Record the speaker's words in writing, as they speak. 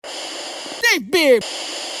big beard.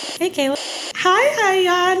 Hey, Kayla. Hi,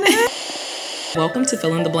 Iyanna. Welcome to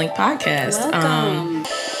Fill in the Blank podcast. Welcome.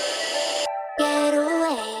 Get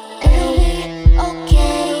away, it'll be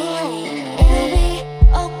okay. It'll be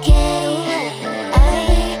okay. I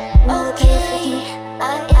no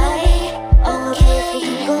place we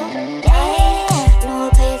can go. No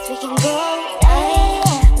place we can go.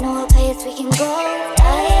 No place we can go.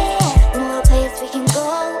 No place we can go.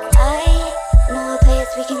 No place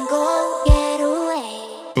we can go. Get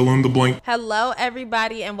away. Fill in the blank. Hello,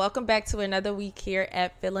 everybody, and welcome back to another week here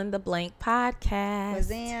at Fill in the Blank podcast.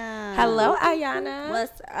 What's up? Hello, Iyanna.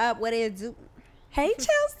 What's up? What it do? Hey,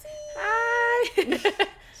 Chelsea. Hi.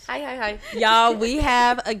 Hi. Y'all, we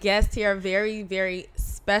have a guest here, a very, very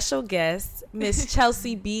special guest. Miss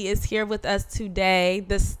Chelsea B is here with us today,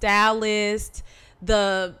 the stylist,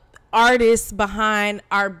 the artist behind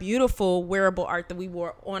our beautiful wearable art that we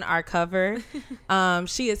wore on our cover.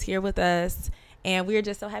 She is here with us, and we're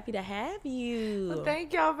just so happy to have you. Well,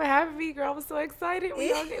 thank y'all for having me, girl. I was so excited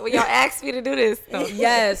when y'all asked me to do this. So.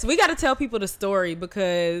 Yes, we got to tell people the story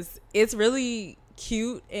because it's really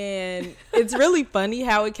cute and it's really funny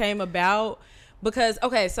how it came about. Because,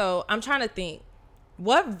 okay, so I'm trying to think.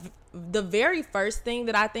 The very first thing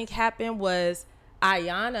that I think happened was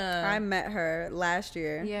Iyanna. I met her last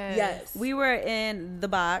year. Yes. We were in the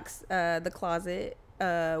box, the closet.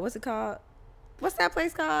 What's it called? What's that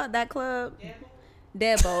place called? That club?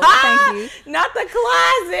 Deadbolt. Thank you. Not the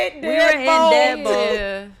closet. We were in Deadbolt.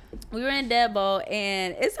 Yeah. We were in Deadbolt,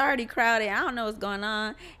 and it's already crowded. I don't know what's going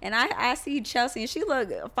on. And I see Chelsea, and she look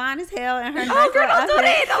fine as hell in her Oh, girl, don't do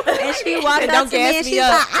that. And she walked Don't up to me, gas and me she's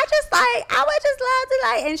up. like, I would just love to,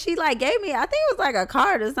 like, and she, like, gave me, I think it was, like, a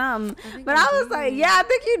card or something. But I was like, yeah, I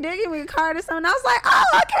think you did give me a card or something. I was like,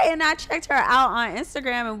 oh, okay. And I checked her out on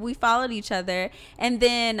Instagram, and we followed each other. And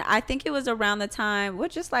then I think it was around the time,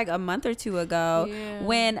 just like a month or two ago,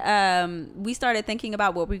 when we started thinking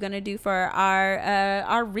about what we're going to do for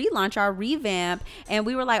our relaunch, our revamp. And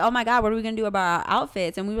we were like, oh my God, what are we gonna do about our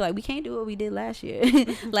outfits? And we were like, we can't do what we did last year.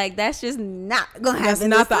 Like, that's just not gonna happen.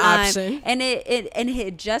 That's not this the time. option. And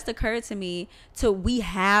it just occurred to me we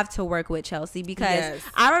have to work with Chelsea, because Yes.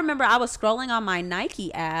 I remember I was scrolling on my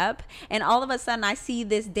Nike app, and all of a sudden I see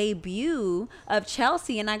this debut of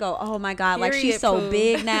Chelsea, and I go, oh my God, like, she's Period, so poo.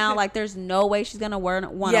 big now, like, there's no way she's gonna want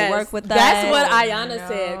to work with us. That's what Iyanna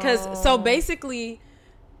said. Because so basically,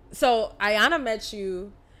 Iyanna met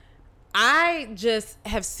you. I just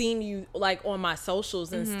have seen you like on my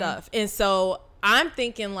socials and stuff. And so I'm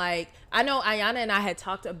thinking, like, I know Iyanna and I had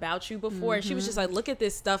talked about you before, and she was just like, look at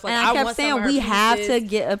this stuff. Like, And I kept want some saying of her we have pieces. to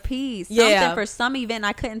get a piece, Yeah. something for some event.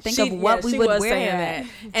 I couldn't think of what we she would was wear. saying that.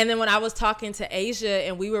 And then when I was talking to Asia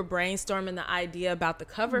and we were brainstorming the idea about the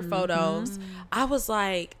cover photos, I was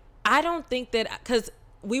like, I don't think that, because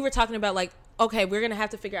we were talking about, like, okay, we're gonna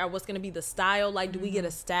have to figure out what's gonna be the style. Like, do we get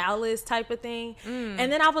a stylist type of thing?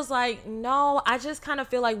 And then I was like, no, I just kind of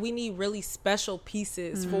feel like we need really special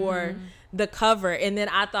pieces for the cover. And then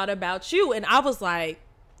I thought about you, and I was like,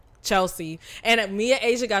 Chelsea. And me and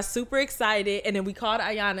Asia got super excited, and then we called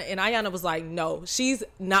Iyanna, and Iyanna was like, no, she's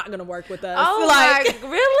not gonna work with us. Oh, like,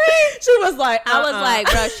 really? She was like, I was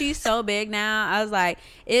like, bro, she's so big now. I was like,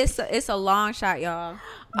 it's a long shot, y'all.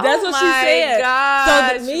 That's what she said.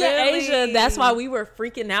 Gosh, so me and really? Asia, that's why we were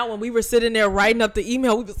freaking out when we were sitting there writing up the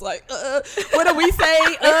email. We was like, what do we say?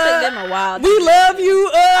 It took them a while. We love you.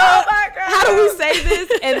 Oh my God. How do we say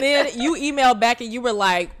this? And then you emailed back and you were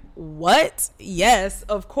like, what? Yes,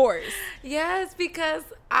 of course. Yes, because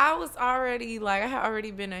I was already, like, I had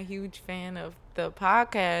already been a huge fan of the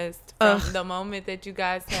podcast from the moment that you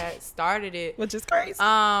guys had started it. Which is crazy.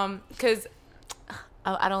 Because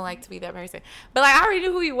I don't like to be that person, but, like, I already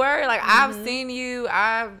knew who you were. Like, I've seen you.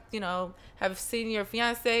 I've, have seen your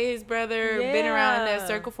fiance, his brother, been around in that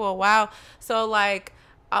circle for a while. So, like,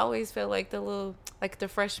 I always felt like the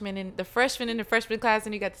freshmen in the freshman class,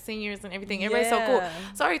 and you got the seniors and everything. Everybody's so cool.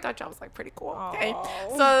 So I already thought y'all was, like, pretty cool. Okay.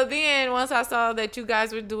 So then once I saw that you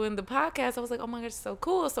guys were doing the podcast, I was like, oh my gosh, so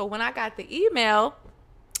cool. So when I got the email,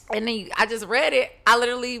 and then I just read it, I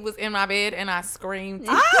literally was in my bed and I screamed.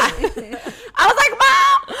 I was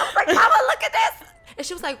like, Mama, look at this. And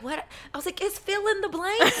she was like, what? I was like, it's fill in the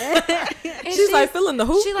blank. And She's like, fill in the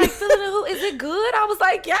who? She's like, fill in the who? Is it good? I was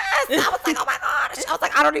like, yes. I was like, oh my God. I was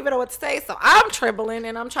like, I don't even know what to say. So I'm trembling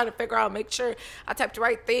and I'm trying to figure out, make sure I typed the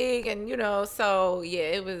right thing. And, so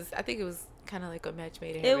yeah, I think it was kind of like a match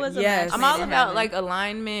made in heaven. It was a Yes. match I'm made all in about heaven. like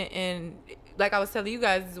alignment and like I was telling you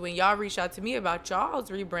guys, when y'all reached out to me about y'all's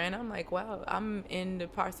rebrand, I'm like, wow, I'm in the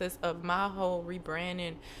process of my whole rebrand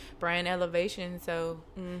and brand elevation. So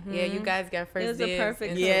yeah, you guys got first. It was a dibs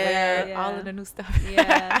perfect into yeah. all of the new stuff.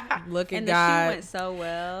 Yeah. Look at And God. the shoot went so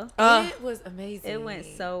well. It was amazing. It went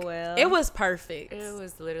so well. It was perfect. It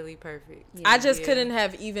was literally perfect. Yeah. I just couldn't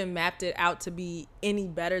have even mapped it out to be any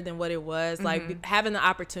better than what it was. Like having the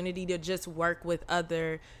opportunity to just work with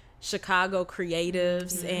other Chicago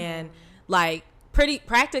creatives and like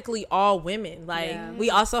practically all women. Like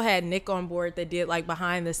we also had Nick on board that did like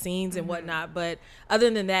behind the scenes and whatnot. But other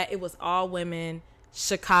than that, it was all women,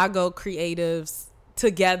 Chicago creatives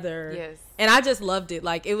together. Yes. And I just loved it.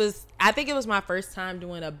 Like I think it was my first time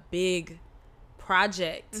doing a big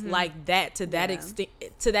project like that to that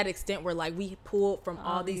extent where like we pulled from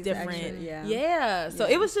all these different so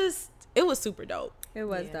it was super dope. It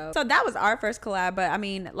was dope. So that was our first collab, but I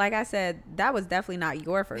mean, like I said, that was definitely not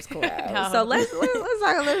your first collab. No. So let's talk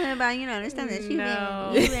a little bit about understand that you been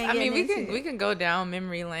I mean, getting we can go down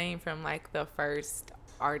memory lane from like the first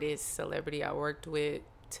artist celebrity I worked with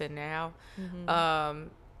to now.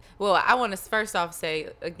 Well, I want to first off say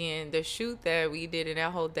again, the shoot that we did in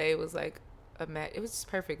that whole day was like it was just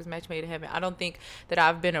perfect. It was match made in heaven. I don't think that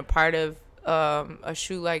I've been a part of a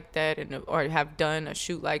shoot like that or have done a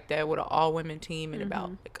shoot like that with an all women team in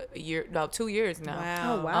about like about 2 years now.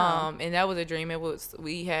 Wow. Oh, wow. And that was a dream.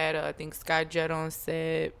 We had I think Sky Jet on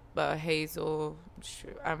set, Hazel.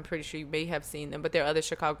 I'm pretty sure you may have seen them, but there are other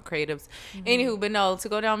Chicago creatives. Anywho, but no, to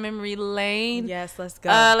go down memory lane. Yes, let's go.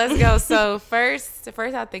 Let's go. So first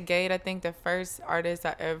out the gate, I think the first artist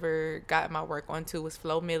I ever got my work onto was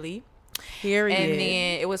Flo Milli. Period. And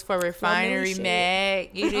then it was for Refinery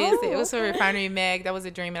Mag. It was for Refinery Mag. That was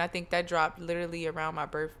a dream. And I think that dropped literally around my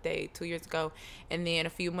birthday 2 years ago. And then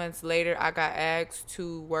a few months later, I got asked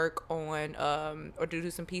to work on or to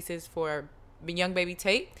do some pieces for Young Baby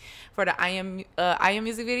Tate for the I am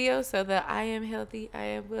music video. So the I am healthy, I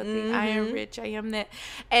am wealthy, I am rich, I am that.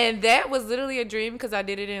 And that was literally a dream because I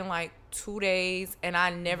did it in like 2 days. And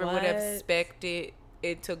I never would have expected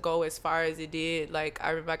it to go as far as it did. Like I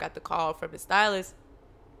remember I got the call from the stylist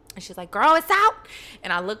and she's like, girl, it's out.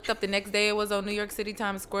 And I looked up the next day, it was on New York City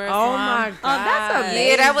Times Square. Oh my God. Oh, that's amazing.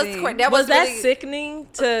 Yeah, that was that really sickening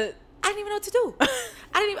to I didn't even know what to do.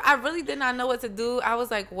 I really did not know what to do. I was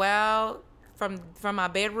like, wow, from my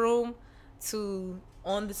bedroom to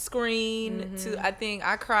on the screen to I think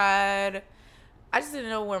I cried. I just didn't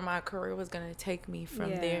know where my career was gonna take me from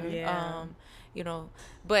there. Yeah.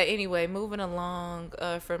 But anyway, moving along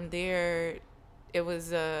from there, it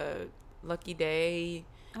was a Lucky Day.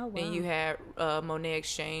 Oh, wow. And you had Monet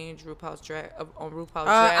Exchange, on RuPaul's Drag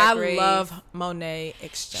Race. I love Monet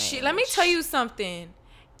Exchange. Let me tell you something.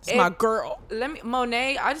 It's my girl.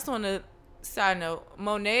 Monet, I just want to side note,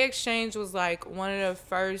 Monet Exchange was like one of the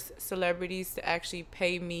first celebrities to actually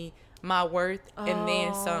pay me my worth and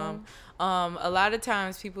then some. A lot of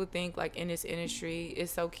times people think like in this industry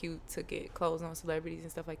it's so cute to get clothes on celebrities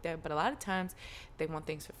and stuff like that, but a lot of times they want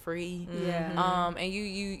things for free. And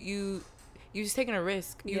you just taking a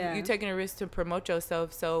risk. You taking a risk to promote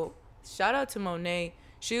yourself. So shout out to Monet.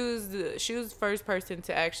 She was the first person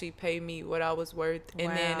to actually pay me what I was worth.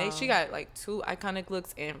 And then she got like 2 iconic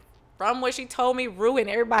looks, and from what she told me, Rue and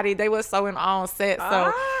everybody, they were so in awe on set. So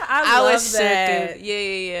I love was that. shook.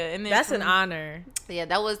 Yeah. And then That's an honor. Yeah,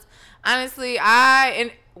 that was honestly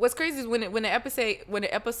and what's crazy is when the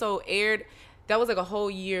episode aired, that was like a whole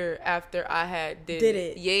year after I had did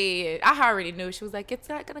it. Yeah. I already knew. She was like, it's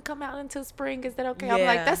not gonna come out until spring. Is that okay? I'm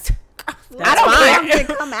like, that's I don't care.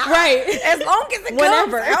 to come out. Right. As long as it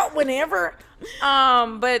Whenever. comes out, whenever.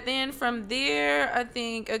 But then from there, I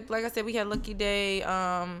think, like I said, we had Lucky Day.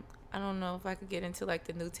 I don't know if I could get into like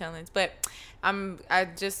the new talents, but I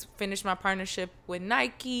just finished my partnership with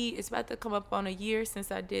Nike. It's about to come up on a year since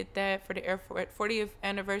I did that for the 40th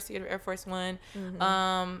anniversary of Air Force One.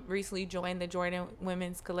 Recently joined the Jordan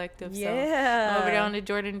Women's Collective. So I'm over there on the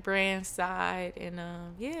Jordan brand side, and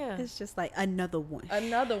It's just like another one.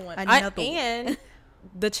 And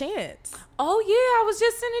the Chance. Oh yeah, I was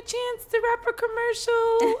just in a Chance the Rapper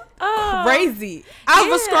commercial. Crazy. I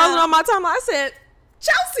was scrolling on my timeline. I said,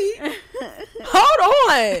 Chelsea, hold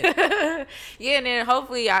on. Yeah, and then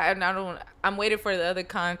hopefully I'm waiting for the other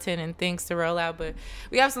content and things to roll out, but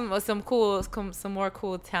we have some more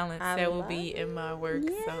cool talents that will be in my work.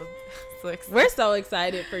 Yeah. So we're so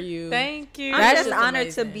excited for you. Thank you. I'm That's just just honored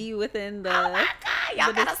amazing. to be within the. Oh my God,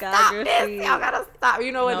 Y'all gotta stop this. Y'all gotta stop.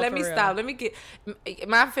 You know what? No, Let me for real. stop. Let me get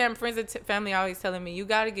my friends and family always telling me you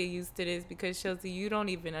gotta get used to this because Chelsea, you don't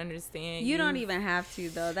even understand. You don't even have to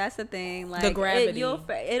though. That's the thing. Like The gravity.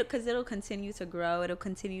 Because it'll continue to grow. It'll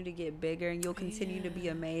continue to get bigger, and you'll continue to be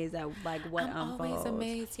amazed at like what I'm unfolds. always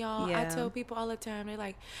amazed, y'all. I Yeah. tell people all the time. They're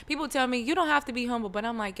like, people tell me you don't have to be humble, but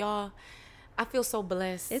I'm like, y'all, I feel so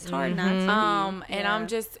blessed. It's hard not to be. And I'm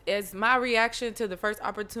just, as my reaction to the first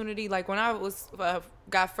opportunity, like when I was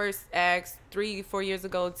got first asked 3-4 years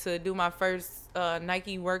ago to do my first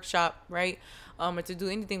Nike workshop, right? Or to do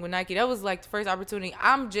anything with Nike, that was like the first opportunity.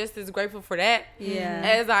 I'm just as grateful for that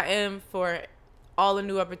as I am for all the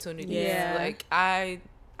new opportunities. Yeah. Like I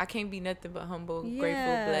can't be nothing but humble,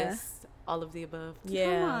 grateful, blessed, all of the above.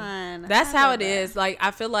 Yeah. Come on. That's I how love it that. is. Like,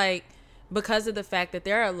 I feel like because of the fact that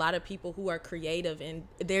there are a lot of people who are creative and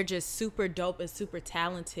they're just super dope and super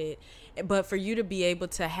talented, but for you to be able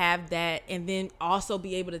to have that and then also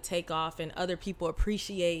be able to take off and other people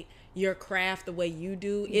appreciate your craft the way you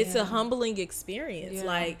do, it's a humbling experience. Yeah.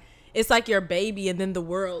 Like, it's like your baby and then the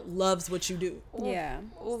world loves what you do. Yeah.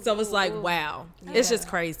 So it's like, wow, it's just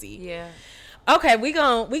crazy. Yeah. Okay, we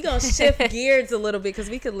gonna shift gears a little bit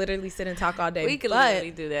because we could literally sit and talk all day. We could but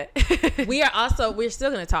literally do that. we're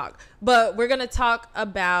still gonna talk, but we're gonna talk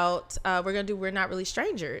about we're not really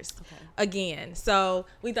strangers again. So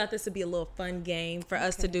we thought this would be a little fun game for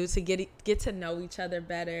us to do to get to know each other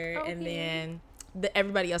better, and then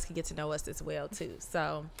everybody else can get to know us as well too.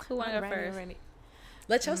 So Who want to go first?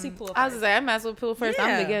 let Chelsea pull. I was gonna say I might as well pull first.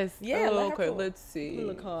 I'm the guest. Yeah, Oh, let her okay. pull. Let's see.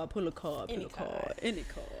 Pull a card. Any card. Any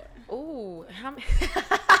card. Ooh, how many?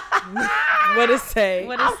 What it say?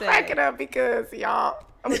 What I'm it say? cracking up because y'all.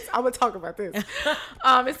 I'm gonna talk about this.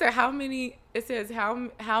 It said how many? It says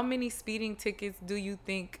how many speeding tickets do you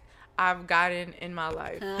think I've gotten in my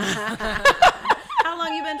life? How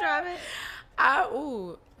long you been driving?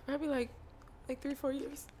 Probably like 3-4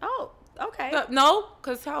 years. Oh, okay. No,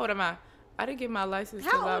 cause how old am I? I didn't get my license.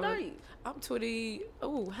 How till old I are was- you? I'm 20.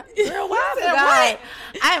 Oh, real wild said guy.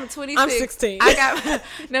 I am 26. I'm 16. I got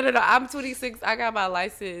no. I'm 26. I got my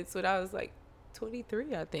license when I was like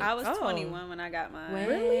 23, I think. I was 21 when I got mine.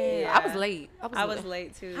 Really? Yeah. I was late. I was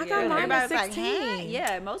late too. I yeah. got mine at Everybody's 16. Like, huh?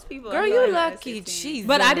 Yeah, most people. Girl, are you like lucky. 16. Jesus.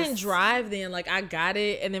 But I didn't drive then. Like, I got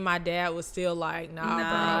it, and then my dad was still like,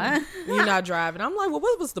 nah. Bro, you're not driving. I'm like, well,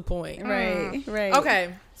 what was the point? Right.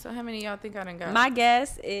 Okay. So how many of y'all think I done got? My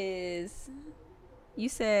guess is, you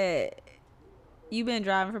said you've been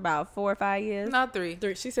driving for about 4 or 5 years. Not 3.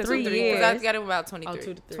 She said 3 3 years. Because I got it about 23.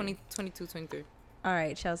 2 to 3. 22, 23. All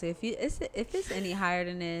right, Chelsea. If it's any higher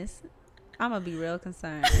than this, I'm gonna be real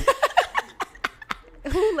concerned.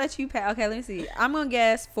 Who let you pay? Okay, let me see. I'm gonna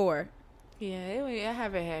guess 4. Yeah, I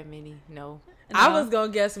haven't had many. No. I was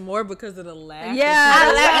gonna guess more because of the laugh. Yeah.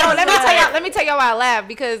 I laughed. No, let me tell y'all why I laughed,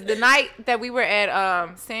 because the night that we were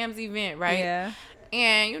at Sam's event, right? Yeah.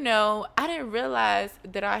 And, you know, I didn't realize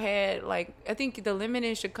that I had, like, I think the limit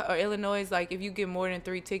in Chicago, or Illinois is, like, if you get more than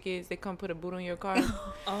 3 tickets, they come put a boot on your car.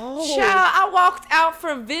 Oh. Child, I walked out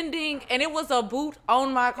from vending, and it was a boot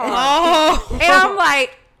on my car. Oh. And I'm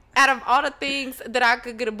like, out of all the things that I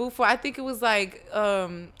could get a boot for, I think it was, like,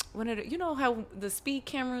 you know how the speed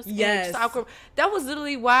cameras? Yes. That was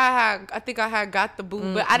literally why I think I had got the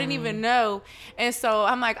boot, but I didn't even know. And so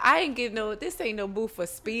I'm like, this ain't no boot for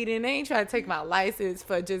speeding. They ain't trying to take my license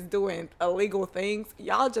for just doing illegal things.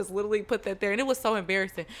 Y'all just literally put that there. And it was so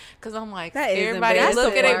embarrassing because I'm like, That is everybody embarrassing.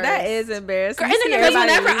 looking at That is embarrassing. And then You see because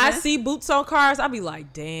everybody Whenever I leaving? see boots on cars, I be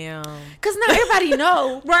like, damn. Because now everybody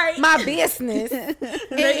know Right. my business.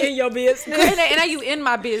 They in your business. and now you in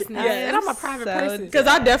my business. Yes. And I'm a private So person. Because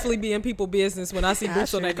I definitely be in people business when I see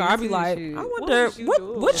boots on sure that car. I do be too, like, shoot. I What wonder would you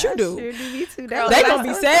do? what you Sure do. do me too. Girl, They like, gonna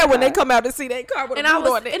be sad when they come out to see that car with And a I boot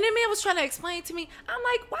was, on and it. then man was trying to explain to me. I'm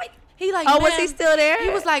like, why? He like, Oh, was "Ma'am." he still there? He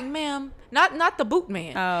was like, ma'am, not the boot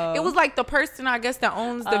man. Oh. It was like the person I guess that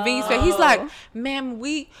owns the V. So he's like, ma'am,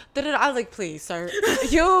 I was like, please, sir,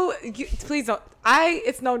 you please don't.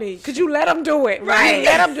 It's no need. Could you let him do it? Right.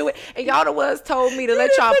 Let him do it. And y'all the ones told me to let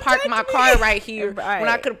y'all park my car right here Right. when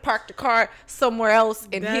I could have parked the car somewhere else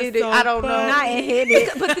and That's hid it. so I don't know. funny. Not in it.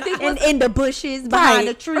 But the thing was, in the bushes, behind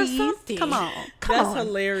the Right, or trees. something. Come on. That's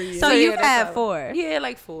hilarious. So yeah, you've that's had how- 4. Yeah,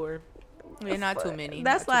 like 4. Yeah, not too many.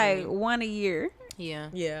 That's Not too like many. 1 a year. Yeah.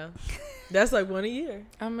 Yeah. That's like 1 a year.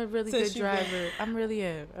 I'm a really Since good you driver. I really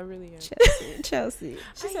am. Chelsea.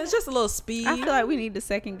 She says just a little speed. I feel like we need to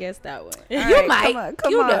second guess that one. You All right, might.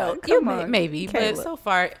 Come you on. know. Come on. Maybe. But Kayla. so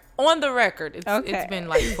far, on the record, it's Okay. been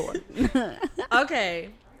like 4. Okay.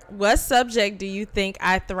 What subject do you think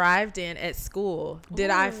I thrived in at school? Did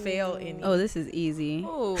I fail any? Oh, this is easy.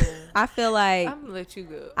 Ooh. I feel like I'm going to let you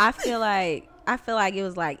go. I feel like I feel like it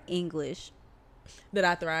was like English. That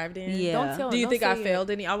I thrived in. Yeah. Don't tell. Do you don't think I say it. failed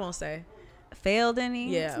any? I won't say. Failed any?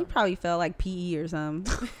 Yeah. You probably failed like PE or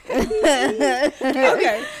something.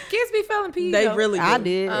 Okay. Kids be failing PE. They though. really do. I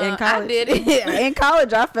did in college. I did it. In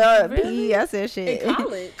college, I failed Really? PE. I said shit. In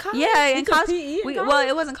college? Yeah, in You took college. PE in college? Well,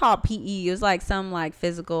 it wasn't called PE. It was like some like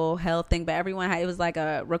physical health thing, but everyone had, it was like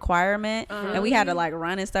a requirement, and we had to like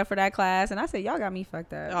run and stuff for that class. And I said, y'all got me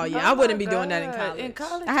fucked up. Oh, yeah. I wouldn't be doing that in God. college. In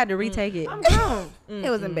college, I had to retake it. I'm grown. It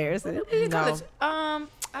was embarrassing. In No. college,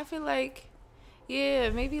 I feel like, yeah,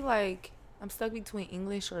 maybe like I'm stuck between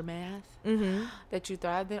English or math that you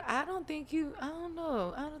thrived in. I don't think you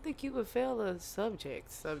would fail a subject.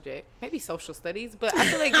 Maybe social studies, but I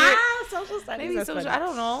feel like you're Social studies. maybe social. I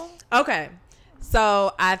don't know. Okay.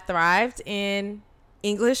 So I thrived in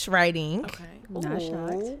English writing. Okay. Not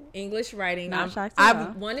shocked. English writing. Not shocked at I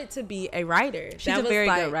all. wanted to be a writer. She's a very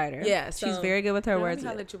good writer. Yeah. She's so very good with her Let words. me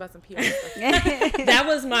holler at you about some PR stuff. that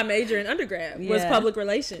was my major in undergrad was Yeah. public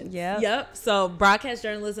relations. Yep. Yep. So broadcast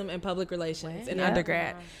journalism and public relations in Yeah.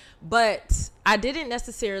 undergrad. But I didn't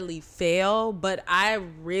necessarily fail, but I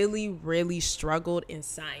really, really struggled in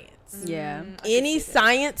science. Yeah. Any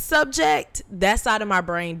science subject, that side of my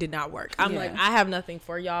brain did not work. I'm Yeah. like, I have nothing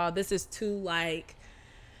for y'all. This is too like,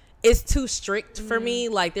 it's too strict for me.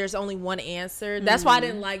 Like, there's only one answer. That's why I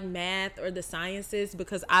didn't like math or the sciences,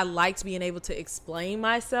 because I liked being able to explain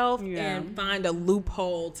myself and find a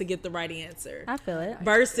loophole to get the right answer. I feel it.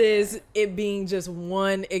 Versus it being just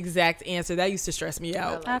one exact answer. That used to stress me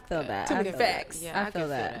out. I feel that. Too I many feel that. facts. Yeah, I can feel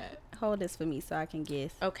that. Hold this for me so I can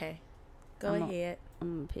guess. Okay. Go I'm a- ahead.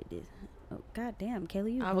 I'm gonna pick this. Oh, God damn,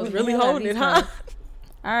 Kelly, you. I was holding really the hell out of holding it, these huh? cards.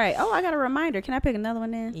 All right. Oh, I got a reminder. Can I pick another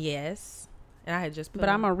one then? Yes. And I had just put But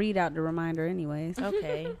I'm gonna read out the reminder anyways.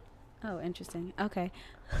 Okay. Oh, interesting. Okay.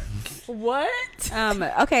 What?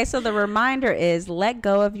 Okay. So the reminder is let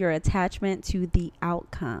go of your attachment to the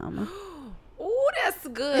outcome. Oh, that's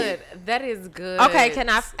good. That is good. Okay, can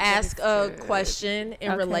I That ask is a good. question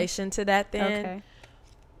in Okay. relation to that then? Okay.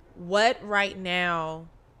 What right now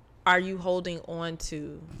are you holding on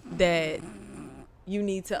to that you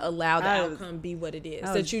need to allow the outcome be what it is?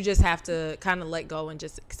 That you just have to kind of let go and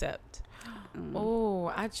just accept?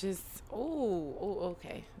 Oh,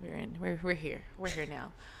 okay. We're here. We're here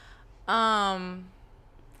now.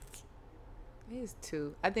 There's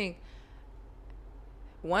two. I think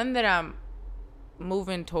one that I'm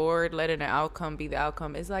moving toward letting the outcome be the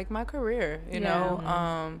outcome is like my career, you know.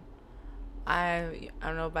 I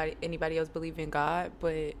don't know about anybody else believe in God,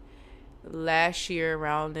 but last year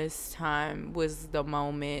around this time was the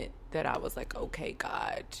moment that I was like, okay,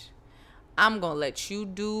 God, I'm gonna let you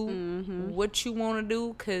do what you want to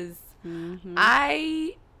do, because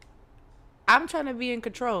I'm trying to be in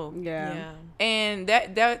control. Yeah. And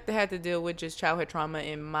that had to deal with just childhood trauma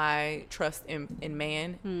and my trust in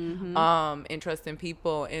man, and trust in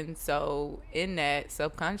people. And so in that,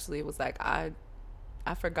 subconsciously, it was like I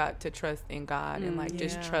forgot to trust in God and like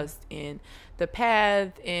just trust in the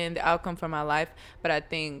path and the outcome for my life. But I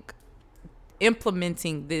think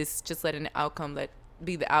implementing this, just letting the outcome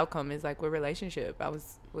be the outcome, is like with relationship. I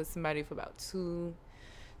was with somebody for about two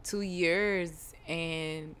years,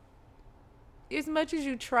 and as much as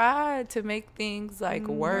you try to make things like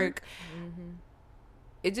work,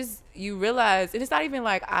 it just, you realize, and it's not even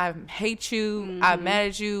like I hate you, I'm mad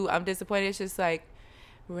at you, I'm disappointed. It's just like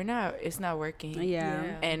it's not working.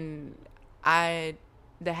 Yeah. And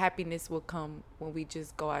the happiness will come when we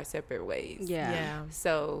just go our separate ways. Yeah.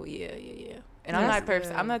 So yeah. And That's I'm not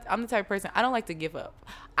person. good. I'm the type of person, I don't like to give up.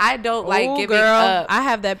 I don't like Ooh, giving girl, up. I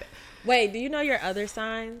have that. Wait, do you know your other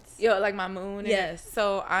signs? Yo, like my moon. Yes.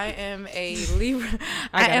 So I am a Libra.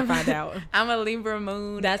 I gotta find out. I'm a Libra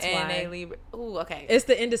moon. That's and why. a Libra. Ooh, okay. It's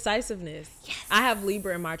the indecisiveness. Yes. I have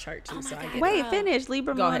Libra in my chart too, so I get it. Wait, finish.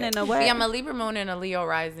 Libra Go moon ahead. and a what? Yeah, I'm a Libra moon and a Leo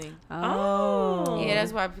rising. Oh. Yeah,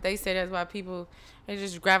 that's why they say that's why people, they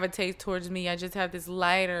just gravitate towards me. I just have this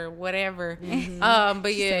light or whatever. But She said I'm a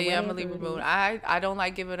whatever Libra it moon. is. I don't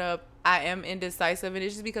like giving up. I am indecisive, and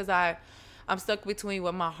it's just because I'm stuck between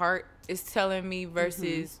what my heart is telling me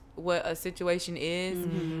versus what a situation is.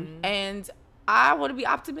 And I want to be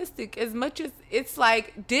optimistic as much as it's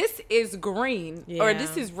like, this is green or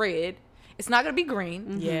this is red. It's not going to be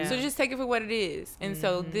green. Yeah. So just take it for what it is. And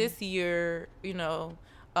so this year,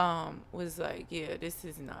 was like, this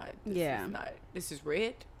is not. This is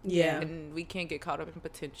red. Yeah. And we can't get caught up in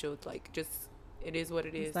potential. Like, just, it is what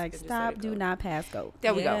it is. It's like, and just let stop, it do go. not pass go.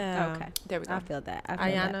 There we go. Yeah. Okay. There we go. I feel that. I feel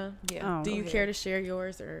Iyanna, Yeah. Oh, do you go care to share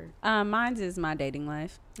yours or? that. Mine's is my dating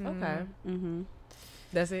life. Okay. Mm-hmm.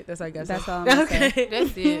 That's it. That's all I got. That's all I'm gonna say. Okay.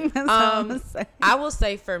 That's it. That's all I'm gonna say. I will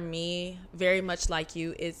say for me, very much like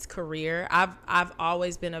you, it's career. I've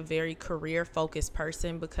always been a very career focused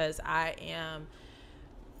person because I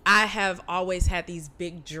have always had these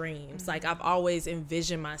big dreams. Like I've always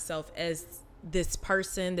envisioned myself as this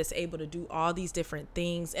person that's able to do all these different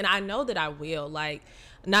things, and I know that I will. Like,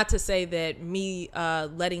 not to say that me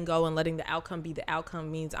letting go and letting the outcome be the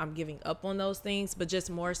outcome means I'm giving up on those things, but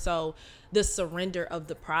just more so the surrender of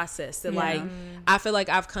the process. That like I feel like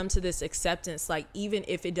I've come to this acceptance, like even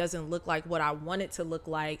if it doesn't look like what I want it to look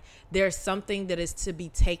like, there's something that is to be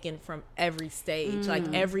taken from every stage,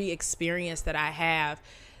 like every experience that I have.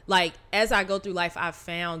 Like as I go through life, I've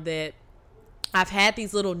found that I've had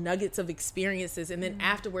these little nuggets of experiences, and then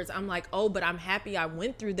afterwards I'm like, oh, but I'm happy I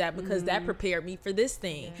went through that because that prepared me for this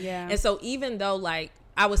thing. Yeah. And so even though, like,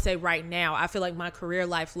 I would say right now, I feel like my career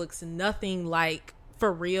life looks nothing like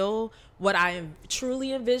for real what I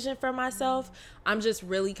truly envision for myself, I'm just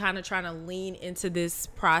really kind of trying to lean into this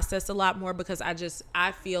process a lot more, because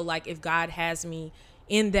I feel like if God has me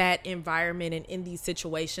in that environment and in these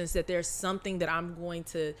situations, that there's something that I'm going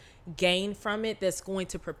to gain from it that's going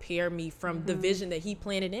to prepare me from the vision that he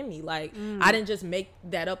planted in me. Like I didn't just make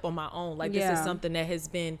that up on my own. Like this is something that has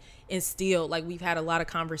been instilled. Like we've had a lot of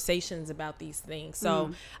conversations about these things.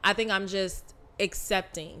 So I think I'm just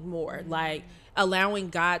accepting more, like allowing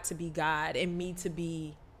God to be God and me to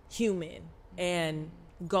be human and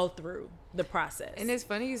go through the process. And it's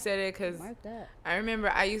funny you said it, because I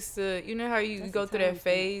remember I used to, you know how you go through that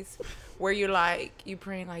phase where you're like, you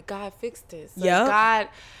praying like, God, fix this. Like, God,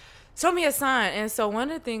 show me a sign. And so one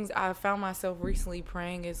of the things I found myself recently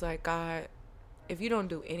praying is like, God, if you don't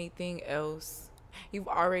do anything else, you've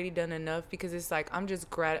already done enough. Because it's like, I'm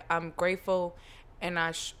grateful, and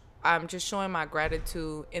I'm just showing my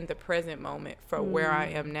gratitude in the present moment for where I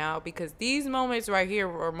am now. Because these moments right here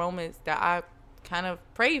were moments that I kind of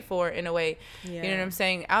prayed for in a way. You know what I'm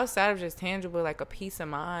saying? Outside of just tangible, like a peace of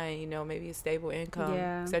mind, you know, maybe a stable income,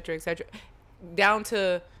 et cetera, down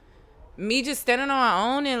to me just standing on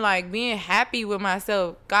my own and like being happy with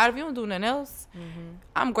myself. God, if you don't do nothing else,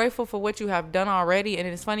 I'm grateful for what you have done already. And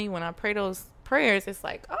it's funny when I pray those prayers, it's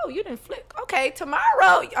like, oh, you didn't flip. Okay,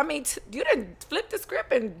 tomorrow, I mean, you didn't flip the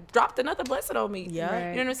script and dropped another blessing on me. Yeah.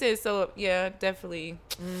 You know what I'm saying? So yeah, definitely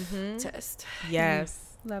test. Yes.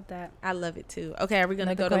 Love that. I love it too. Okay, are we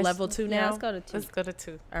gonna go to level 2 now? Yeah, let's go to 2. Let's go to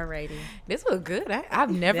 2. Alrighty. This was good.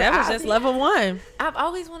 I've never. That was just level 1. I've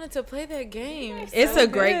always wanted to play that game. It's a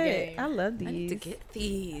great game. I love these. I need to get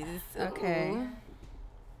these. Okay. Ooh.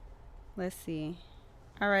 Let's see.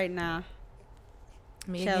 All right, now.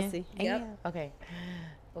 Me Chelsea. again? Yep. Okay.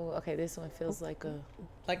 Oh, okay. This one feels like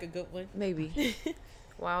a good one. maybe.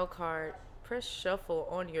 Wild card. Press shuffle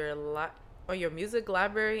on your music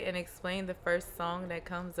library and explain the first song that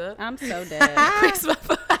comes up. I'm so dead.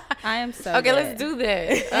 I am so okay, dead. let's do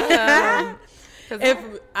that.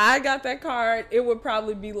 If I got that card, it would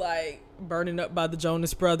probably be like Burning Up by the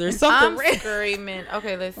Jonas Brothers. Something I'm screaming.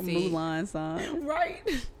 Okay, let's a see. Mulan song. right.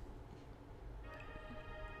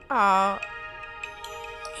 Aw.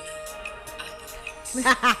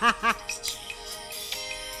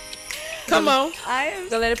 Come on.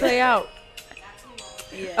 Go let it play out.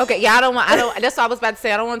 Yeah. Okay, yeah, I don't. That's what I was about to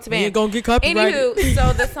say. I don't want it to be. You ain't gonna get copyrighted. Anywho,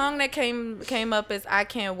 so the song that came up is "I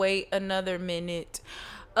Can't Wait Another Minute."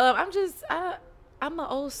 I'm an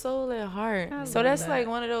old soul at heart, so that's like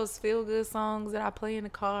one of those feel good songs that I play in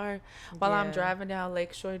the car while I'm driving down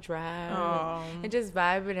Lakeshore Drive and just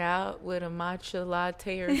vibing out with a matcha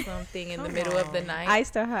latte or something in the middle of the night.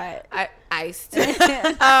 Iced or hot? Iced. Just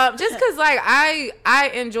because like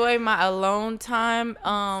I enjoy my alone time.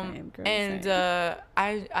 I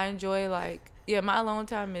enjoy like my alone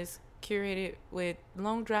time is curated with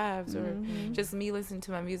long drives or just me listening to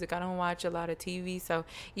my music. I don't watch a lot of TV, so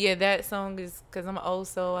yeah, that song is because I'm an old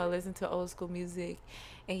soul. I listen to old school music,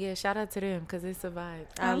 and yeah, shout out to them because it's a vibe.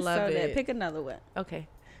 I love it. Pick another one. Okay,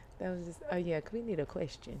 that was just we need a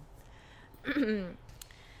question.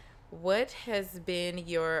 What has been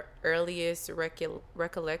your earliest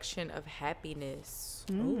recollection of happiness?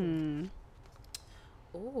 Ooh,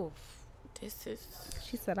 this is.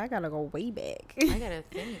 She said, "I gotta go way back. I gotta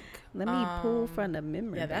think. Let me pull from the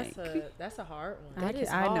memory." Yeah, bank. that's a hard one. That is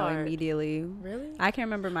I know hard. immediately. Really? I can't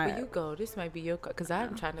remember my. Where you go? This might be your because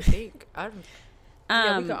I'm trying to think. I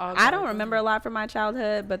go. don't remember a lot from my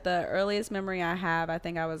childhood, but the earliest memory I have, I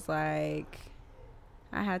think I was like,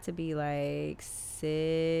 I had to be like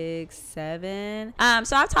 6, 7.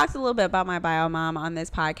 So I've talked a little bit about my bio mom on this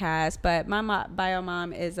podcast, but my bio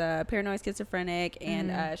mom is a paranoid schizophrenic,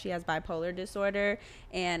 and she has bipolar disorder.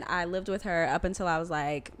 And I lived with her up until I was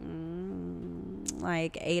like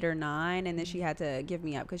like 8 or 9, and then she had to give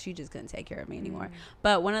me up because she just couldn't take care of me anymore.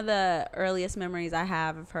 But one of the earliest memories I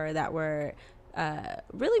have of her that were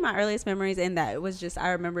really my earliest memories, and that it was just, I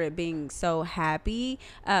remember it being so happy,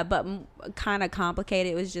 but kind of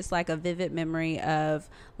complicated. It was just like a vivid memory of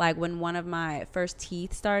like when one of my first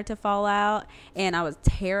teeth started to fall out, and I was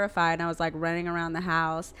terrified, and I was like running around the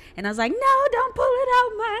house, and I was like, no, don't pull it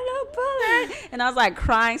out, Mom, don't pull it. And I was like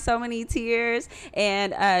crying so many tears,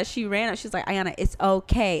 and she ran up, she's like, Iyanna, it's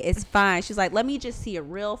okay, it's fine. She's like, let me just see it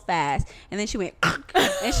real fast. And then she went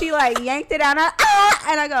and she like yanked it out,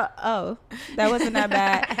 and I go, oh, that wasn't that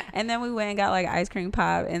bad. And then we went and got like ice cream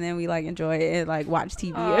pop, and then we like enjoyed it and like watched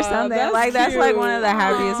TV or something. That's like one of the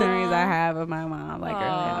happiest memories I have of my mom, like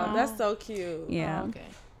early on. That's so cute. Yeah. Okay.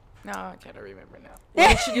 No, I try to remember now.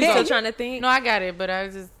 You still trying to think? No, I got it, but I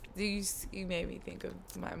was just you made me think of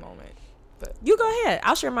my moment. But You go ahead.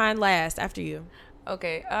 I'll share mine last after you.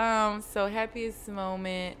 okay. So happiest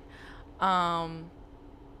moment.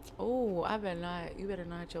 Oh, I better not. You better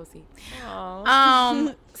not, Chelsea.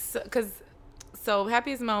 So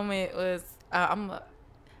happiest moment was I'm not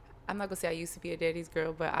gonna say I used to be a daddy's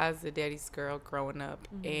girl, but I was a daddy's girl growing up,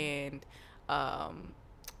 and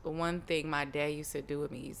one thing my dad used to do with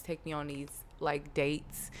me, he used to take me on these like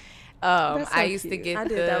dates. I used to get I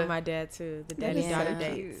did that with my dad too. The daddy daughter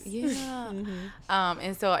dates. Yeah.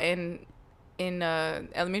 And so in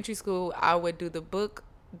elementary school, I would do the book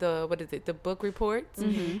reports,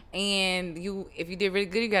 and if you did really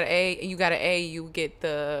good, you got an A, and you got an A, you get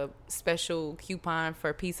the special coupon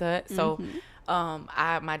for Pizza Hut. So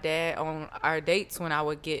my dad, on our dates, when I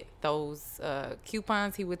would get those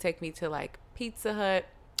coupons, he would take me to like Pizza Hut,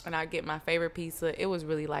 and I'd get my favorite pizza. It was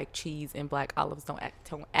really like cheese and black olives. Don't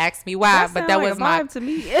ask me why, but that was my to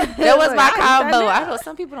me. that was my combo. I know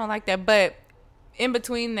some people don't like that, but in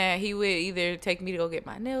between that, he would either take me to go get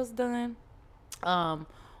my nails done,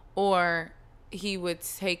 or he would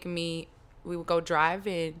take me, we would go drive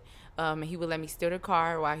in, and he would let me steer the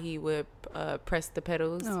car while he would press the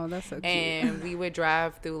pedals. Oh, that's so cute. And we would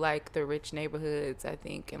drive through like the rich neighborhoods, I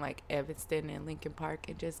think, in like Evanston and Lincoln Park,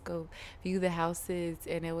 and just go view the houses,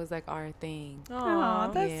 and it was like our thing. Oh,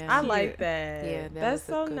 that's Yeah. I like that. Yeah, that that's was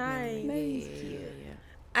a so good nice. memory. Yeah.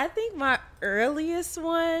 I think my earliest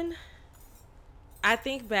one, I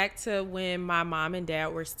think back to when my mom and dad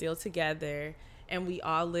were still together, and we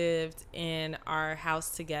all lived in our house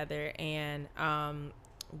together, and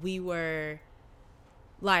we were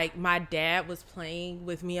like, my dad was playing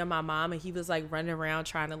with me and my mom, and he was like running around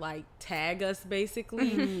trying to like tag us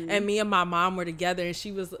basically. And me and my mom were together,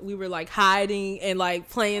 and we were like hiding and like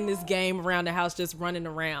playing this game around the house, just running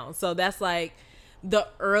around. So that's like the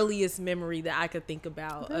earliest memory that I could think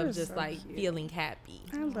about of just so like feeling happy.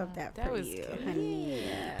 I love that for was you, cute. honey.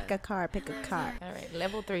 Yeah. Pick a card. All right,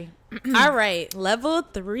 level 3. All right, level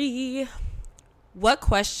 3. What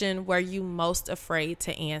question were you most afraid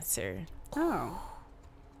to answer? Oh,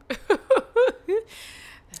 That's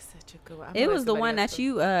such a good one. it was the one that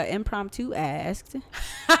you impromptu asked.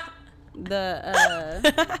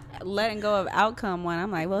 The letting go of outcome one.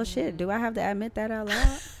 I'm like, well, shit. Do I have to admit that out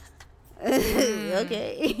loud?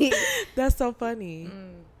 Okay. That's so funny.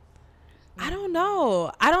 I don't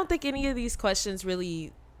know. I don't think any of these questions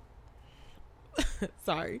really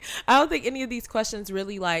sorry. I don't think any of these questions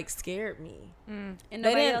really like scared me. And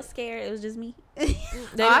nobody else scared. It was just me.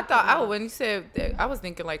 I thought, when you said that, I was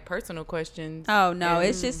thinking like personal questions. Oh no,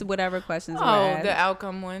 it's just whatever questions. were asked. The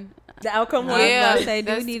outcome one. The outcome I one. was Yeah, about to say, do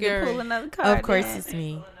we that's need scary. to pull another card? Of course then? it's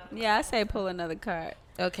me. Yeah, I say pull another card.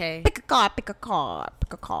 Okay. Pick a card. Pick a card.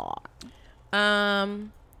 Pick a card.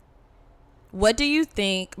 What do you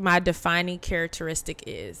think my defining characteristic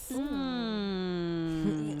is?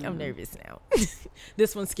 I'm nervous now.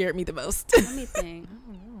 This one scared me the most. Let me think. I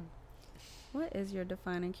don't know. What is your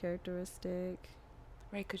defining characteristic?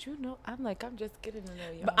 Right, because I'm just getting to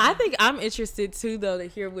know you. But I think I'm interested too, though, to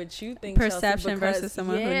hear what you think. Perception Chelsea, because, versus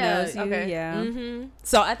someone who knows you. okay. Yeah.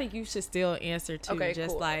 So I think you should still answer too, Okay, just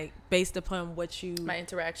cool. like based upon what you my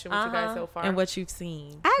interaction with you guys so far. and what you've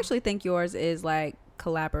seen. I actually think yours is like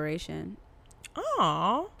collaboration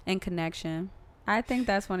Aw. and connection. I think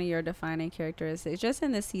that's one of your defining characteristics. Just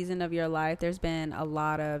in this season of your life, there's been a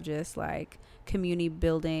lot of just like community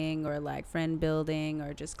building or like friend building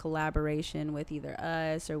or just collaboration with either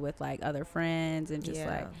us or with like other friends, and just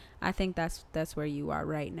like I think that's where you are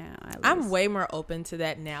right now. I'm way more open to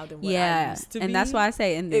that now than what I yeah, used to and be. that's why I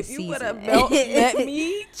say in this if you would season. have met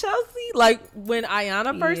me, Chelsea, like when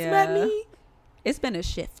Iyanna first met me, it's been a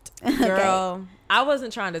shift. girl, I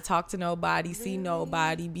wasn't trying to talk to nobody, see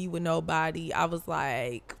nobody, be with nobody. I was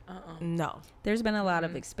like, no. There's been a lot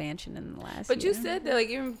of expansion in the last But year. you said that, like,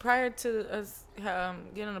 even prior to us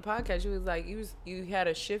getting on the podcast, you was like, you had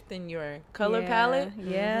a shift in your color palette.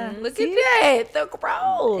 Yeah. Look at that, the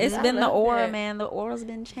growth. It's I been the love aura, that. man. The aura's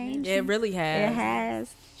been changing. It really has. It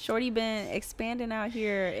has. Shorty been expanding out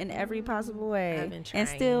here in every possible way. I've been and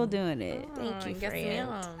still trying. doing it. Thank you, Yes, friend.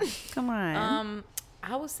 ma'am. Come on.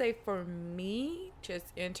 I would say for me, just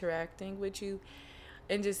interacting with you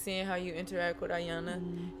and just seeing how you interact with Iyanna,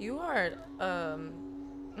 you are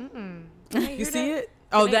You see it?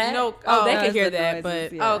 Oh, They- that? no, Oh, they oh, can hear that's the that, noises,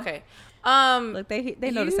 but yeah. Oh, okay. Look, they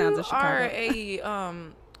know the sounds of Chicago. You are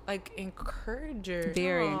a like encourager.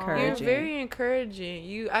 Very Aw. encouraging. You're very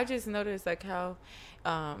encouraging. I just noticed like how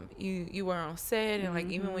you were on set and like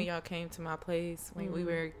even when y'all came to my place when we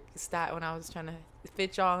were when I was trying to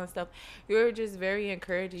fit y'all and stuff, you were just very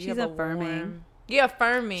encouraging. She's you have affirming.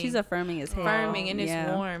 affirming. She's affirming as hell. affirming and it's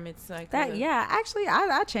Yeah. warm. It's like That actually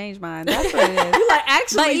I changed mine. That's what it is. you like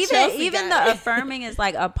actually But even the affirming is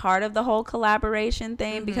like a part of the whole collaboration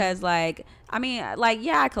thing because like I mean like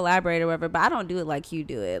I collaborate or whatever, but I don't do it like you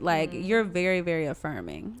do it. Like you're very, very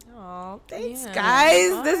affirming. Oh, thanks, Yeah.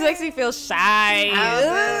 guys. This makes me feel shy.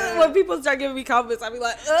 When people start giving me compliments, I be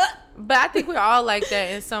like, But I think we're all like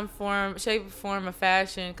that in some form, shape, form, or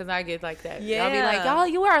fashion. Because I get like that. Y'all be like, Yeah. y'all,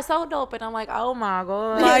 you are so dope, and I'm like, oh my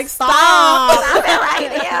god, like, stop. I feel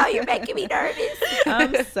like, yeah, you're making me nervous.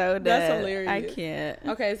 I'm so dead. That's hilarious. I can't.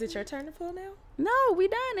 Okay, is it your turn to pull now? No, we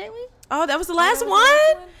done, ain't we? Oh, that was the last one?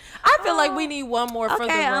 I feel like we need one more for the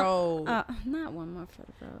Okay, road. not one more for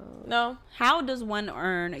the road. No. How does one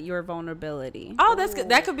earn your vulnerability? Oh, that's good.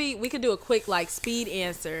 That could be. We could do a quick like speed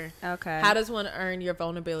answer. Okay. How does one earn your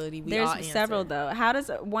vulnerability? We all There's answer. several though. How does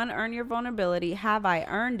one earn your vulnerability? Have I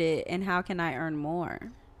earned it, and how can I earn more?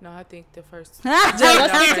 No, I think the first. Let's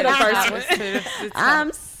get to the first one.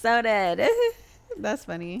 I'm so dead. That's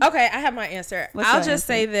funny. Okay, I have my answer. What's I'll your just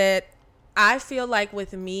answer? say that I feel like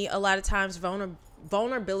with me, a lot of times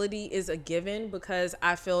vulnerability is a given because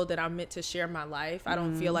I feel that I'm meant to share my life. I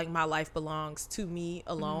don't feel like my life belongs to me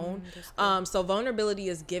alone. So vulnerability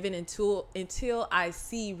is given until I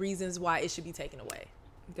see reasons why it should be taken away.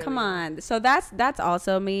 Come on. So that's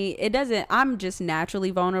also me. It doesn't I'm just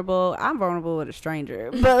naturally vulnerable. I'm vulnerable with a stranger.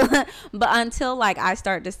 But until like I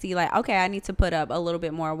start to see like, okay, I need to put up a little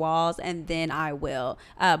bit more walls and then I will.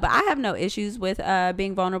 But I have no issues with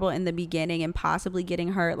being vulnerable in the beginning and possibly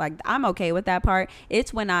getting hurt. Like I'm okay with that part.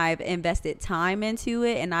 It's when I've invested time into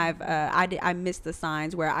it and I missed the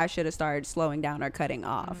signs where I should have started slowing down or cutting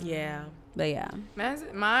off. Yeah. But yeah.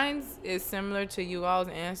 Mine's is similar to you all's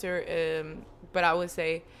answer, but I would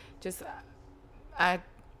say just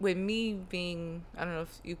with me being, I don't know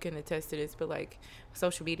if you can attest to this, but like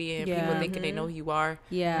social media and people thinking they know who you are.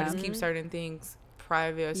 Yeah. I just keep certain things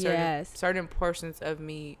private, or Yes. certain portions of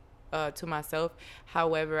me to myself.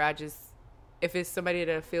 However, if it's somebody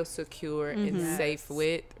that I feel secure and safe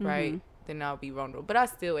with, right, then I'll be vulnerable. But I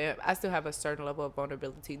still have a certain level of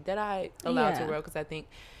vulnerability that I allow to grow because I think,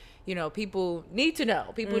 people need to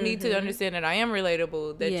know. People need to understand that I am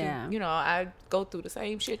relatable. That I go through the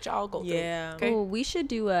same shit y'all go through. Yeah. Okay? Oh, we should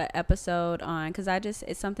do a episode on because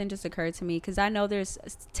it's something just occurred to me because I know there's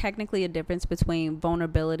technically a difference between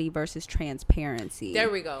vulnerability versus transparency.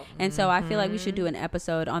 There we go. And so I feel like we should do an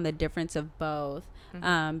episode on the difference of both.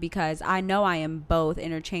 Because I know I am both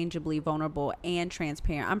interchangeably vulnerable and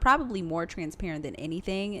transparent. I'm probably more transparent than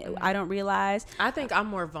anything. I don't realize. I think I'm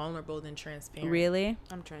more vulnerable than transparent. Really?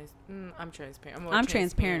 I'm transparent. I'm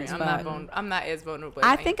transparent as fuck. I'm not as vulnerable.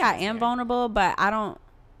 I think I am vulnerable, but I don't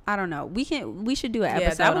know. We should do an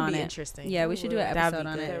episode that would on be it. interesting. Yeah, we should do an That'd episode be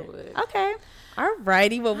on good. it. Okay.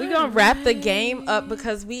 Alrighty, well, we're going to wrap the game up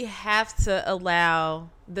because we have to allow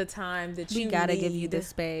the time that you We gotta give need. you the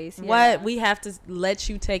space. Yeah. What? We have to let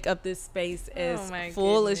you take up this space as my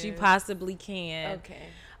full as you goodness. possibly can. Okay.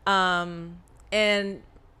 And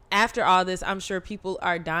after all this, I'm sure people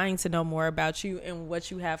are dying to know more about you and what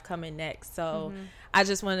you have coming next. So I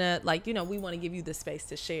just want to we want to give you the space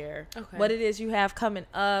to share what it is you have coming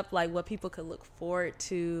up, like what people could look forward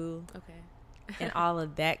to. Okay. And all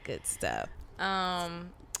of that good stuff.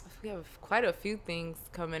 We have quite a few things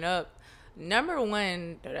coming up. Number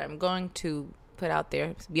one that I'm going to put out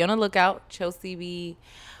there, be on the lookout. Chelsea B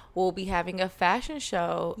will be having a fashion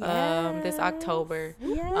show this October.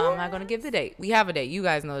 I'm not going to give the date. We have a date. You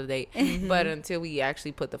guys know the date. But until we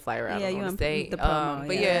actually put the flyer out on the date. the promo.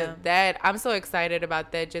 But that I'm so excited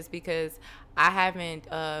about that just because I haven't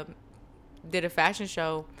did a fashion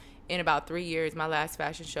show in about 3 years. My last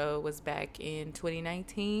fashion show was back in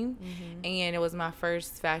 2019 and it was my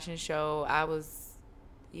first fashion show. I was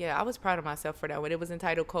yeah, I was proud of myself for that one. It was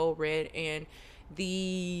entitled Cold Red, and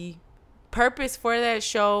the purpose for that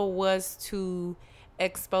show was to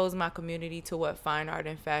expose my community to what fine art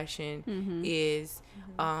and fashion is.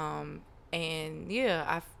 And yeah,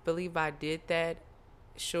 I believe I did that.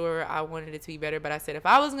 Sure, I wanted it to be better, but I said if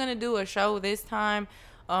I was gonna do a show this time,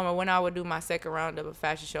 or when I would do my second round of a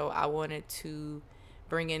fashion show, I wanted to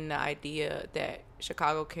bring in the idea that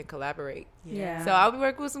Chicago can collaborate. Yeah. So I'll be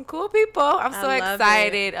working with some cool people. I'm so love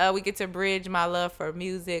excited. We get to bridge my love for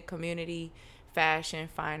music, community, fashion,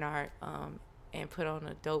 fine art, and put on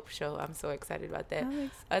a dope show. I'm so excited about that.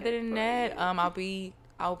 Other than that,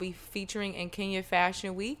 I'll be featuring in Kenya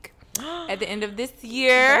Fashion Week at the end of this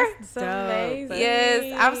year. That's amazing.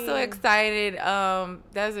 Yes, I'm so excited.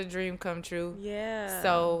 That's a dream come true. Yeah.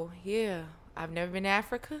 So yeah, I've never been to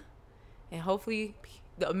Africa, and hopefully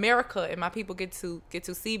America and my people get to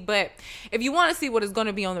see. But if you want to see what is going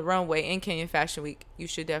to be on the runway in Kenya Fashion Week, you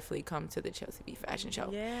should definitely come to the Chelsea B Fashion Show.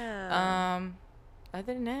 Yeah.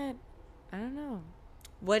 Other than that, I don't know.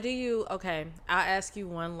 What do you, okay, I'll ask you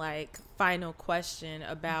one like final question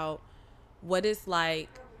about what is like,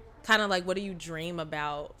 kind of like, what do you dream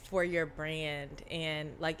about for your brand,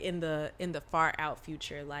 and like in the far out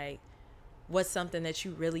future, like what's something that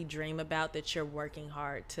you really dream about that you're working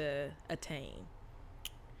hard to attain?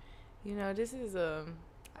 You know, this is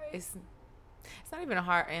it's not even a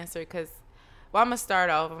hard answer, because well, I'm gonna start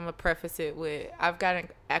off. I'm gonna preface it with I've gotten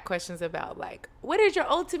questions about like, what is your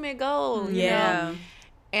ultimate goal? You know?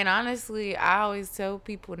 And honestly, I always tell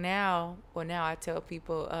people now I tell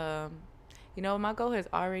people, you know, my goal has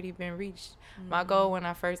already been reached. My goal when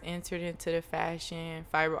I first entered into the fashion,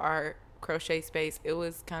 fiber art, crochet space, it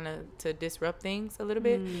was kind of to disrupt things a little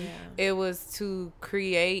bit. It was to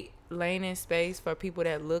create lane and space for people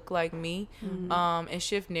that look like me, and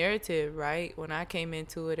shift narrative, right? When I came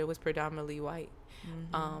into it, it was predominantly white.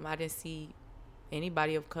 I didn't see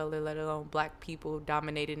anybody of color, let alone black people,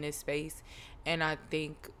 dominating this space. And I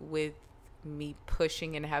think with me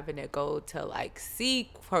pushing and having a goal to like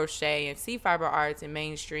see crochet and see fiber arts and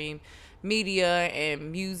mainstream media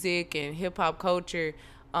and music and hip-hop culture,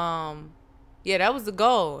 yeah, that was the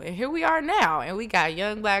goal. And here we are now. And we got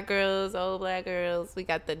young black girls, old black girls. We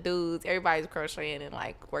got the dudes. Everybody's crocheting and,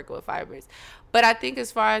 like, working with fibers. But I think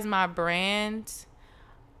as far as my brand,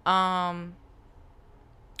 if I'm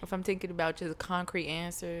thinking about just a concrete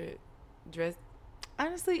answer,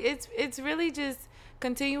 honestly, it's really just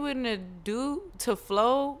continuing to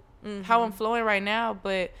flow how I'm flowing right now.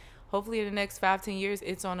 But hopefully in the next 5-10 years,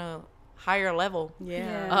 it's on a higher level.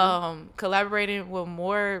 Collaborating with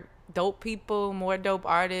more dope people, more dope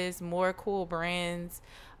artists, more cool brands,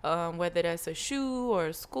 whether that's a shoe or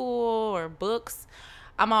a school or books.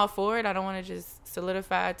 I'm all for it. I don't want to just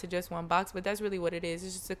solidify to just one box, but that's really what it is.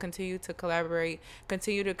 It's just to continue to collaborate,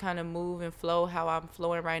 continue to kind of move and flow how I'm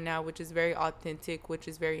flowing right now, which is very authentic, which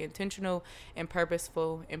is very intentional and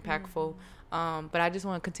purposeful, impactful. But I just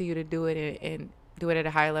want to continue to do it and do it at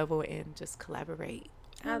a high level and just collaborate.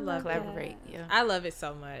 I love collaborate. that. Yeah, I love it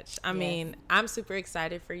so much. I mean, I'm super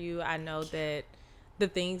excited for you. I know that the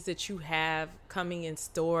things that you have coming in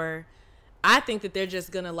store, I think that they're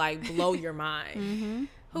just gonna like blow your mind.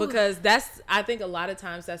 Because I think a lot of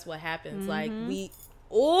times that's what happens. Like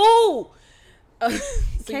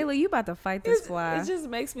Kayla, you about to fight this fly. It just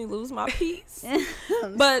makes me lose my peace.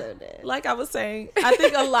 But like I was saying, I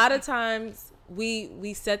think a lot of times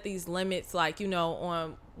we set these limits, like, you know,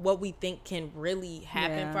 on what we think can really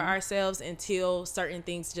happen for ourselves until certain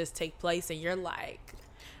things just take place, and you're like,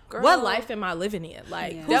 girl, what life am I living in?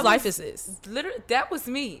 Like, whose life is this? Literally, that was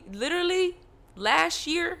me. Literally, last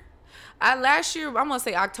year, I'm gonna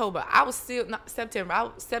say October. I was still not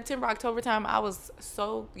September. September, October time. I was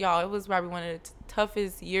so, y'all. It was probably one of the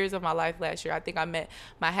toughest years of my life last year. I think I met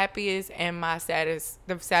my happiest and the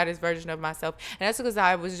saddest version of myself, and that's because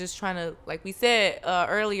I was just trying to, like we said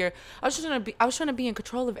earlier, I was trying to be in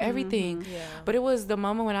control of everything. But it was the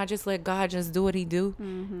moment when I just let God just do what He do.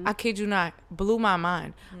 I kid you not, blew my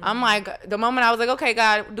mind. I'm like, the moment I was like, okay,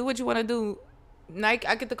 God, do what you want to do. Nike,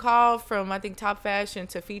 I get the call from, I think, Top Fashion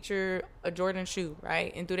to feature a Jordan shoe,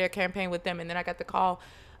 right, and do their campaign with them. And then I got the call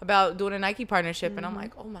about doing a Nike partnership, and I'm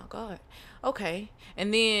like, oh my God, okay.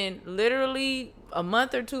 And then literally a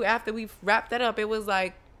month or two after we wrapped that up, it was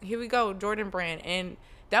like, here we go, Jordan brand. And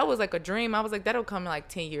that was like a dream. I was like, that'll come in like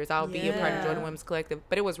 10 years. I'll be a part of Jordan Women's Collective.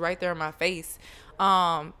 But it was right there in my face.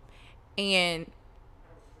 And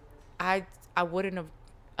I wouldn't have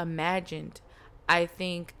imagined. I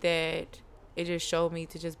think that it just showed me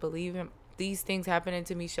to just believe in these things happening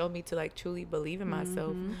to me, showed me to like truly believe in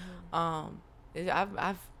myself. I've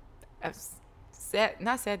sad,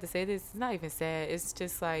 not sad to say this. It's not even sad. It's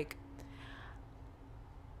just like,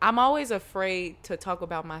 I'm always afraid to talk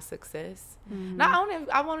about my success.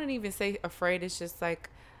 I won't even say afraid. It's just like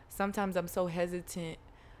sometimes I'm so hesitant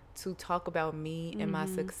to talk about me and my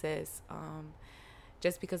success,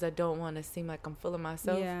 just because I don't want to seem like I'm full of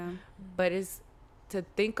myself. Yeah. But it's to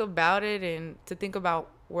think about it and to think about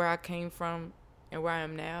where I came from and where I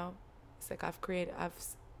am now. It's like I've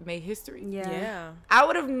made history. Yeah. I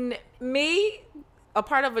would have a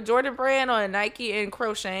part of a Jordan brand or a Nike and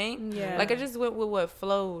crocheting. Yeah. Like I just went with what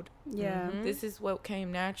flowed. Yeah. This is what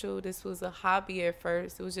came natural. This was a hobby at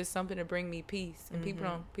first. It was just something to bring me peace. And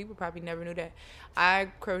people probably never knew that. I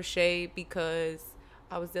crocheted because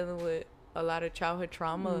I was dealing with a lot of childhood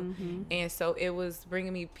trauma. And so it was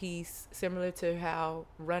bringing me peace, similar to how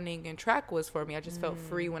running and track was for me. I just felt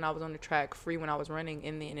free when I was on the track, free when I was running.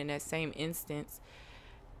 And then in that same instance,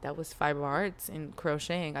 that was fiber arts and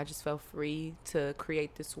crocheting. I just felt free to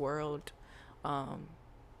create this world,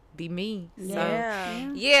 be me.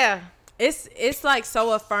 Yeah. It's like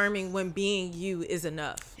so affirming when being you is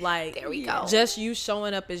enough. Like, there we go. Just you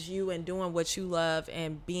showing up as you and doing what you love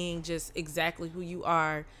and being just exactly who you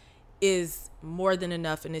are is more than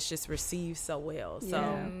enough, and it's just received so well.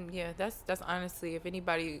 So that's honestly, if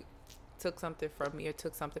anybody took something from me or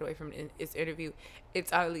took something away from this interview,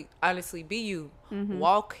 it's honestly be you.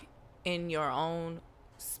 Walk in your own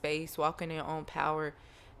space, walk in your own power,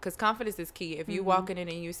 because confidence is key. If you walking in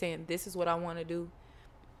and you're saying, this is what I want to do,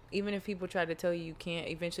 even if people try to tell you can't,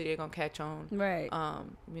 eventually they're gonna catch on. Right. You know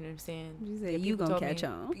what I'm saying? You said you gonna catch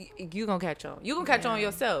on. You gonna catch on. You gonna catch on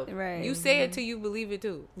yourself. Right. You say it till you believe it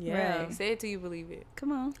too. yeah. Right. Say it till you believe it.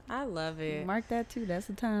 Come on. I love it. Mark that too. That's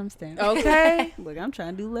a timestamp. Okay. Look, I'm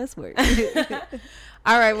trying to do less work.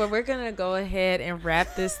 All right, well, we're gonna go ahead and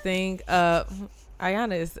wrap this thing up.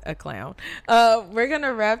 Iyanna is a clown. We're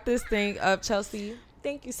gonna wrap this thing up. Chelsea,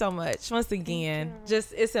 thank you so much once again.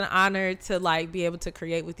 Just, it's an honor to like be able to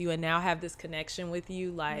create with you and now have this connection with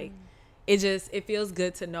you. Like it feels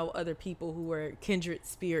good to know other people who are kindred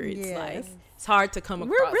spirits. Yes. Like it's hard to come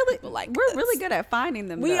across people like we're us. really good at finding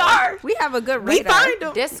them. We though. are. We have a good We radar. find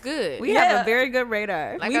them. That's good. We Yeah. have a very good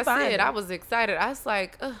radar. Like We I find said, them. I was excited. I was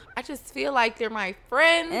like, I just feel like they're my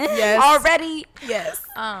friends Yes. already. Yes.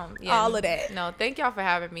 All of that. No, thank y'all for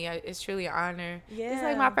having me. It's truly an honor. Yeah. It's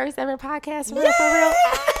like my first ever podcast. For Yeah. real, for real.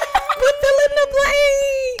 We fill in the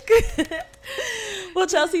blank. Well,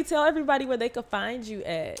 Chelsea, tell everybody where they could find you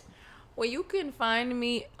at. Well, you can find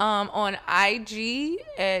me on IG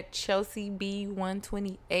at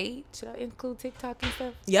ChelseaB128. Should I include TikTok and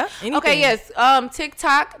stuff? Yeah. Okay, yes.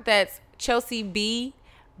 TikTok, that's Chelsea B,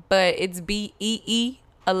 but it's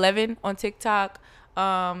BEE11 on TikTok.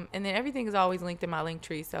 And then everything is always linked in my link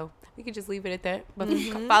tree, so we could just leave it at that. But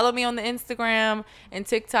follow me on the Instagram and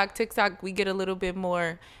TikTok. TikTok, we get a little bit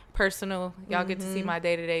more personal. Y'all get to see my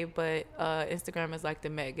day-to-day, but Instagram is like the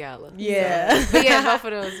Met Gala. Yeah. So, but yeah, both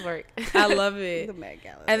of those work. I love it. The Met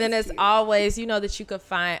Gala. And then That's as cute. always, you know that you can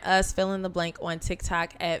find us fill in the blank on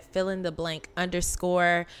TikTok at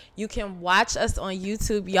 _. You can watch us on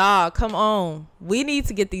YouTube. Y'all, come on. We need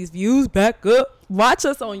to get these views back up. Watch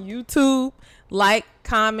us on YouTube. Like,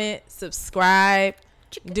 comment, subscribe.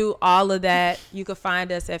 Do all of that. You can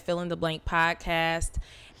find us at fill in the blank podcast.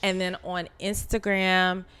 And then on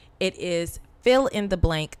Instagram, it is fill in the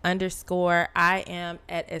blank _. I am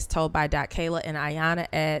at as told by Kayla and Iyanna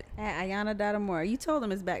at Iyanna.amore. You told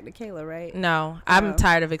them it's back to Kayla, right? no. I'm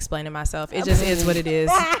tired of explaining myself. It just is what it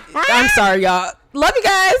is. I'm sorry, y'all. Love you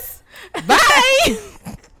guys. Bye.